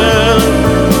Él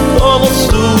todo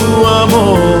su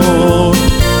amor,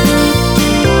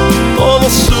 todo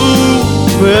su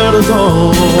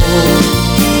perdón.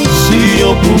 Si yo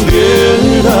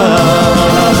pudiera.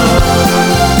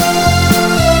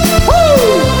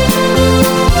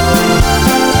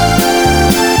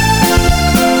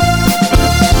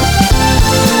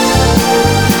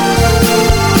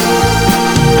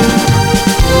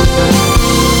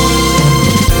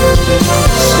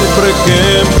 Siempre que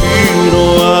miro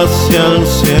hacia el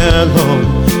cielo,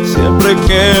 siempre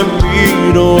que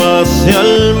miro hacia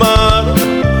el mar,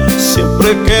 siempre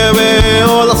que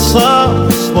veo las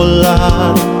aves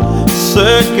volar,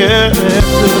 sé que es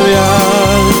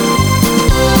real.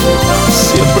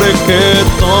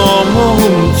 tomo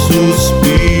un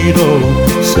suspiro,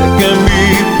 sé que mi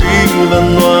vida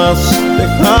no has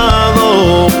dejado.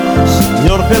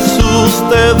 Señor Jesús,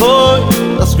 te doy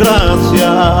las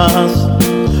gracias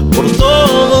por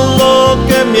todo lo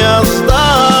que me has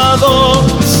dado,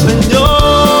 Señor.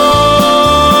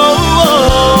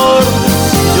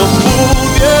 Si yo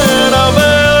pudiera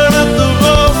ver tu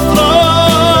rostro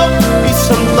y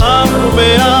sentarme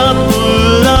a tu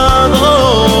lado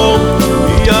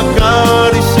y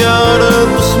acariciar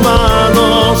tus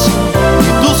manos y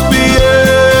tus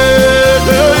pies,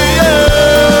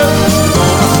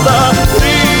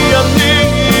 bastaría ni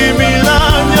 1000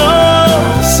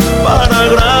 años para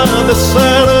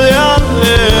agradecerle a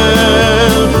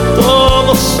Él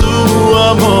todo su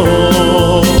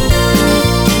amor,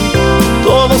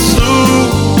 todo su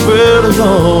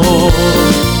perdón.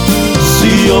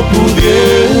 Si yo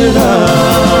pudiera,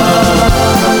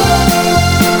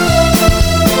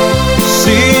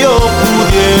 si yo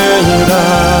pudiera,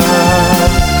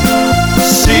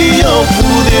 si yo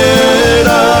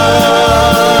pudiera.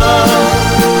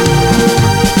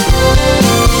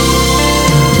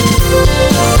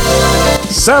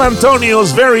 San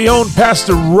Antonio's very own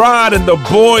Pastor Rod and the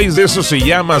boys. Eso se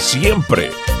llama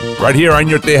Siempre. Right here on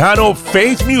your Tejano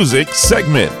Faith Music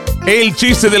segment. El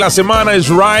chiste de la semana is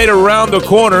right around the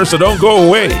corner, so don't go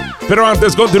away. Pero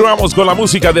antes continuamos con la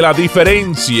música de la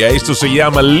diferencia. Esto se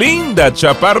llama Linda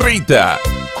Chaparrita.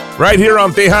 Right here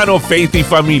on Tejano Faith y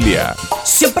Familia.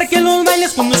 Siempre que en los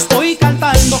bailes cuando estoy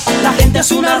cantando, la gente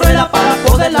hace una rueda para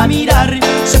poderla mirar.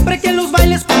 Siempre que en los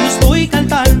bailes cuando estoy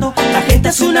cantando, la gente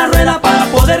hace una rueda para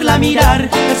poderla mirar.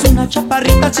 Es una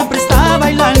chaparrita, siempre está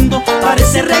bailando,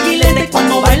 parece reguilete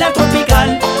cuando baila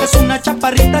tropical. Es una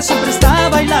chaparrita, siempre está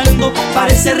bailando,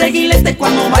 parece reguilete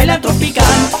cuando baila tropical.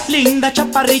 Linda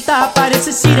chaparrita,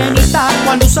 parece sirenita,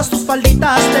 cuando usas tus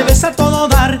falditas te ves a todo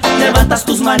dar. Levantas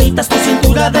tus manitas, tu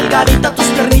cintura delgadita, tus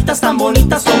piernitas tan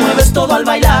bonitas, lo mueves todo al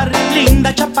bailar.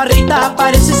 Linda chaparrita,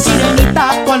 pareces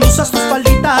sirenita, cuando usas tus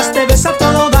falditas te ves a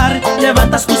todo dar.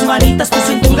 Levantas tus manitas, tu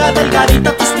cintura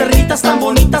delgadita, tus piernitas tan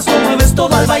bonitas, lo mueves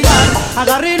todo al bailar.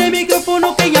 Agarré el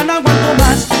micrófono que ya no aguanto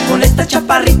más, con esta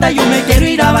chaparrita yo me quiero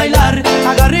ir a bailar.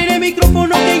 Agarré el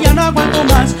micrófono que ya no aguanto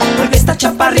más, porque esta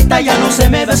chaparrita ya no se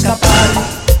me va a escapar.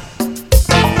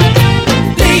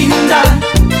 Linda,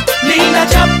 linda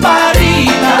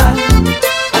chaparrita,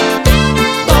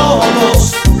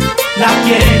 todos la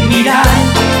quieren mirar.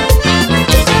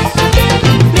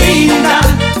 Linda,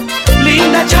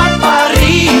 linda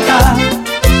chaparrita,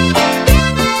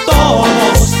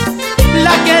 todos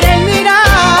la quieren mirar.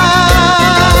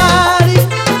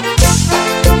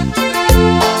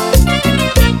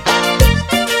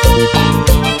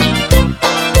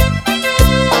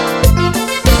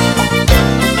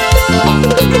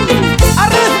 ¡A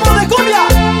ritmo de cumbia!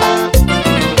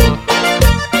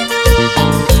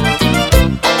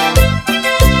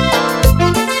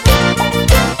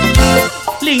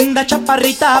 Linda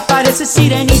chaparrita, pareces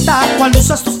sirenita, cuando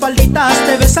usas tus falditas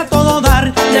te ves a todo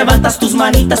dar. Levantas tus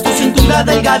manitas, tu cintura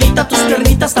delgadita, tus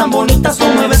piernitas tan bonitas, lo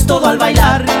mueves todo al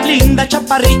bailar. Linda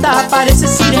chaparrita,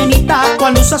 pareces sirenita,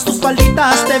 cuando usas tus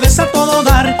falditas te ves a todo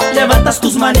dar. Levantas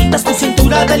tus manitas, tu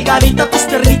cintura delgadita, tus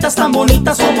piernitas tan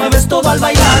bonitas, lo mueves todo al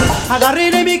bailar. Agarré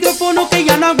el micrófono que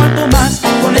ya no aguanto más,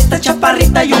 con esta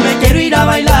chaparrita yo me quiero ir a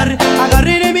bailar.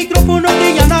 Agarré el micrófono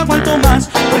que ya no aguanto más,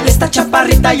 porque esta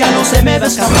chaparrita ya no se me va a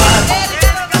escapar.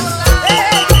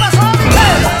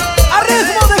 ¡A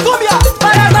ritmo de cumbia!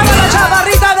 ¡Para toda la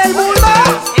chaparrita del mundo!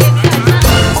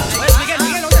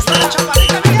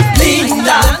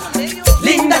 Linda,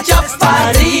 linda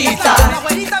chaparrita,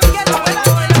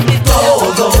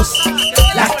 todos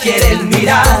la quieren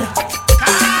mirar.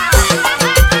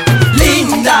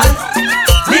 Linda,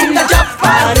 linda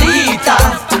chaparrita,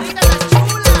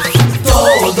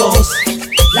 todos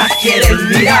la quieren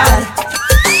mirar.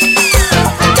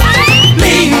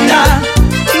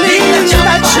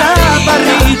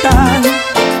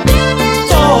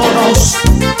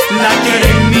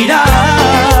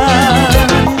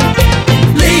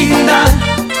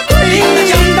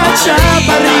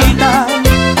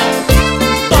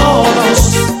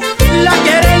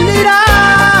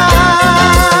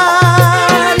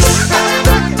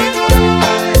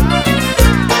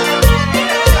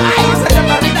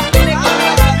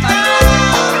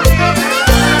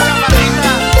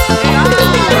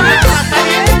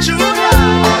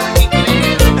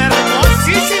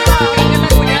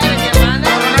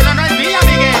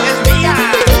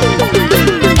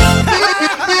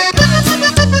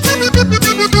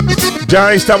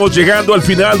 Ya estamos llegando al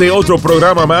final de otro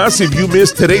programa más. If you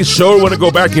missed today's show, want to go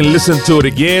back and listen to it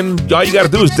again, all you got to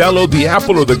do is download the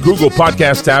Apple or the Google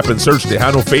Podcast app and search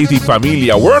Tejano, Faith y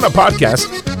Familia. We're on a podcast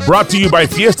brought to you by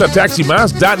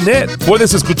fiestataximas.net.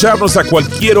 Puedes escucharnos a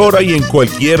cualquier hora y en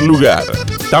cualquier lugar.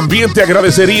 También te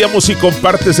agradeceríamos si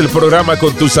compartes el programa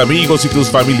con tus amigos y tus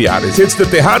familiares. It's the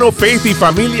Tejano, Faith y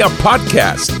Familia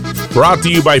podcast, brought to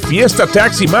you by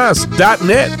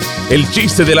fiestataximas.net. El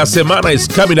chiste de la semana is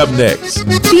coming up next.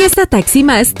 Fiesta Taxi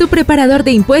Más, tu preparador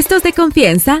de impuestos de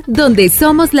confianza, donde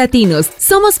somos latinos,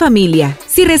 somos familia.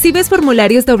 Si recibes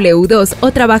formularios W2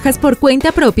 o trabajas por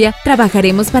cuenta propia,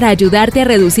 trabajaremos para ayudarte a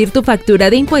reducir tu factura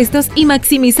de impuestos y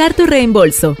maximizar tu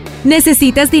reembolso.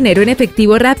 ¿Necesitas dinero en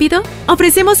efectivo rápido?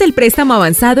 Ofrecemos el préstamo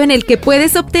avanzado en el que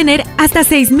puedes obtener hasta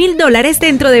 $6,000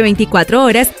 dentro de 24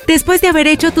 horas después de haber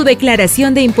hecho tu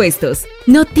declaración de impuestos.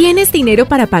 ¿No tienes dinero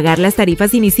para pagar las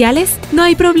tarifas iniciales? No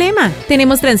hay problema.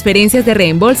 Tenemos transferencias de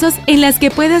reembolsos en las que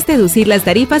puedas deducir las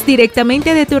tarifas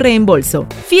directamente de tu reembolso.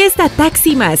 Fiesta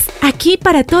Taxi Más, aquí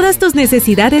para todas tus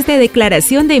necesidades de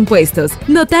declaración de impuestos,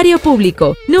 notario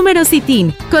público, número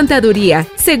SITIN, contaduría,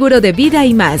 seguro de vida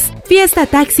y más. Fiesta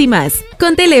Taxi Más,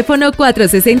 con teléfono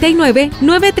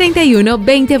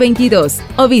 469-931-2022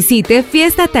 o visite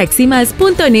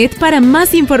fiestataximas.net para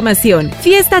más información.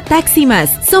 Fiesta Taxi Más,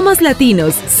 somos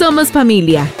latinos, somos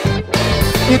familia.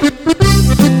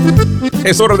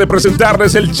 Es hora de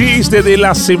presentarles el chiste de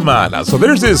la semana. So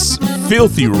there's this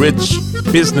filthy rich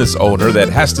business owner that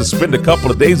has to spend a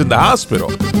couple of days in the hospital.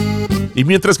 Y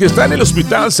mientras que está en el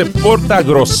hospital se porta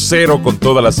grosero con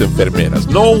todas las enfermeras.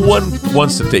 No one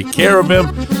wants to take care of him.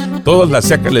 Todas le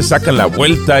sacan la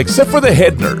vuelta, except for the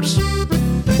head nurse.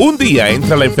 Un día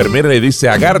entra la enfermera y le dice,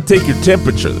 I gotta take your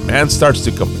temperature. The man starts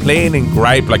to complain and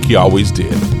gripe like he always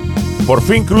did. Por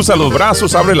fin cruza los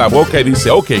brazos, abre la boca y dice,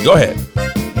 okay, go ahead.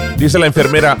 Dice la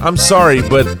enfermera, I'm sorry,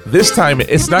 but this time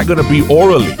it's not gonna be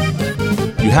orally.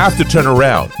 You have to turn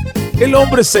around. El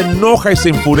hombre se enoja y se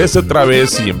enfurece otra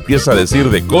vez y empieza a decir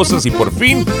de cosas y por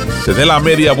fin se da la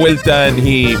media vuelta and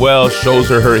he, shows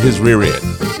her his rear end.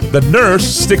 The nurse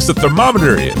sticks the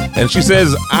thermometer in and she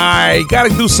says, I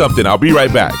gotta do something, I'll be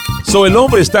right back. So el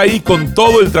hombre está ahí con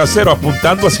todo el trasero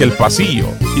apuntando hacia el pasillo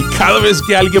y cada vez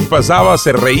que alguien pasaba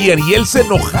se reían y él se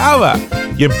enojaba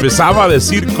y empezaba a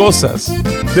decir cosas.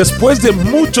 Después de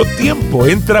mucho tiempo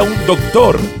entra un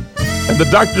doctor and the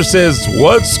doctor says,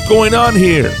 what's going on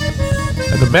here?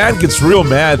 And the man gets real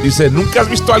mad. Dice, ¿nunca has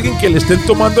visto a alguien que le estén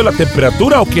tomando la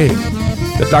temperatura o qué?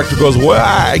 The doctor goes, well,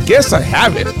 I guess I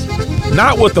haven't.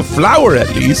 Not with the flour,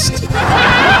 at least.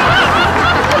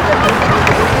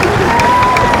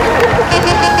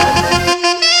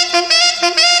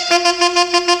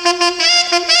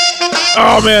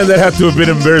 Oh man, that had to have been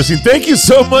embarrassing. Thank you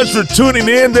so much for tuning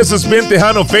in. This has been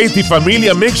Tejano, Faith y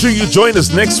Familia. Make sure you join us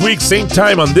next week, same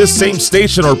time on this same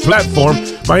station or platform.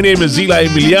 My name is Eli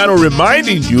Emiliano,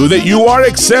 reminding you that you are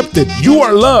accepted, you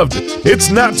are loved. It's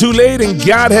not too late and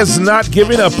God has not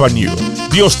given up on you.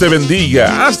 Dios te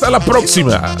bendiga. Hasta la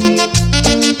próxima.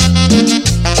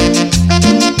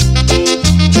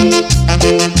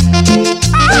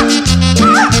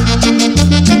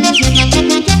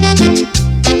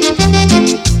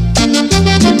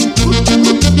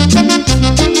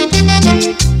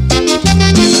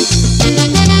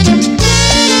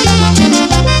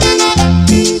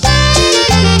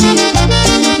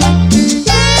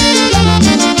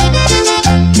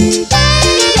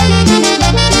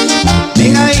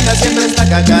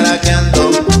 Cacaraqueando,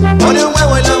 pone un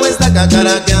huevo y luego está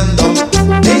cacaraqueando.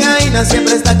 Mi gallina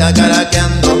siempre está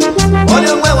cacaraqueando,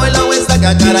 pone un huevo y luego está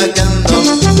cacaraqueando.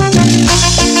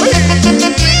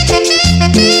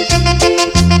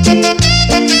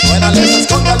 Suénale esas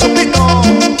congas, Lupito.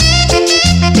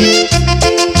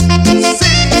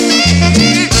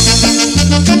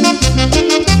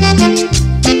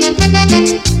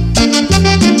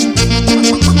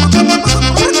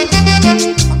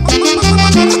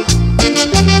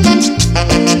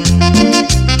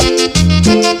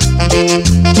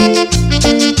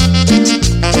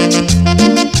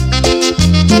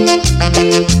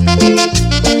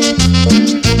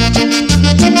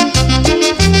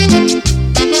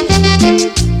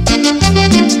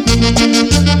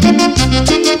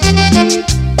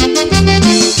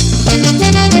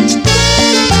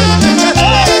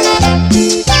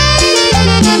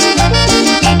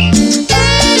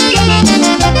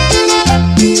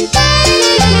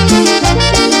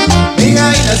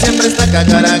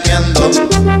 Cacaraqueando,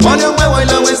 pone un huevo y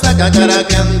luego está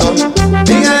cacaraqueando.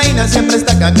 Mi gallina siempre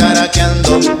está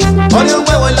cacaraqueando, pone un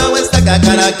huevo y luego está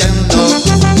cacaraqueando.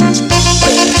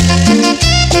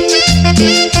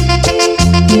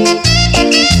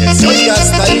 se oiga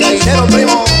hasta el gallinero,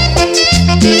 primo.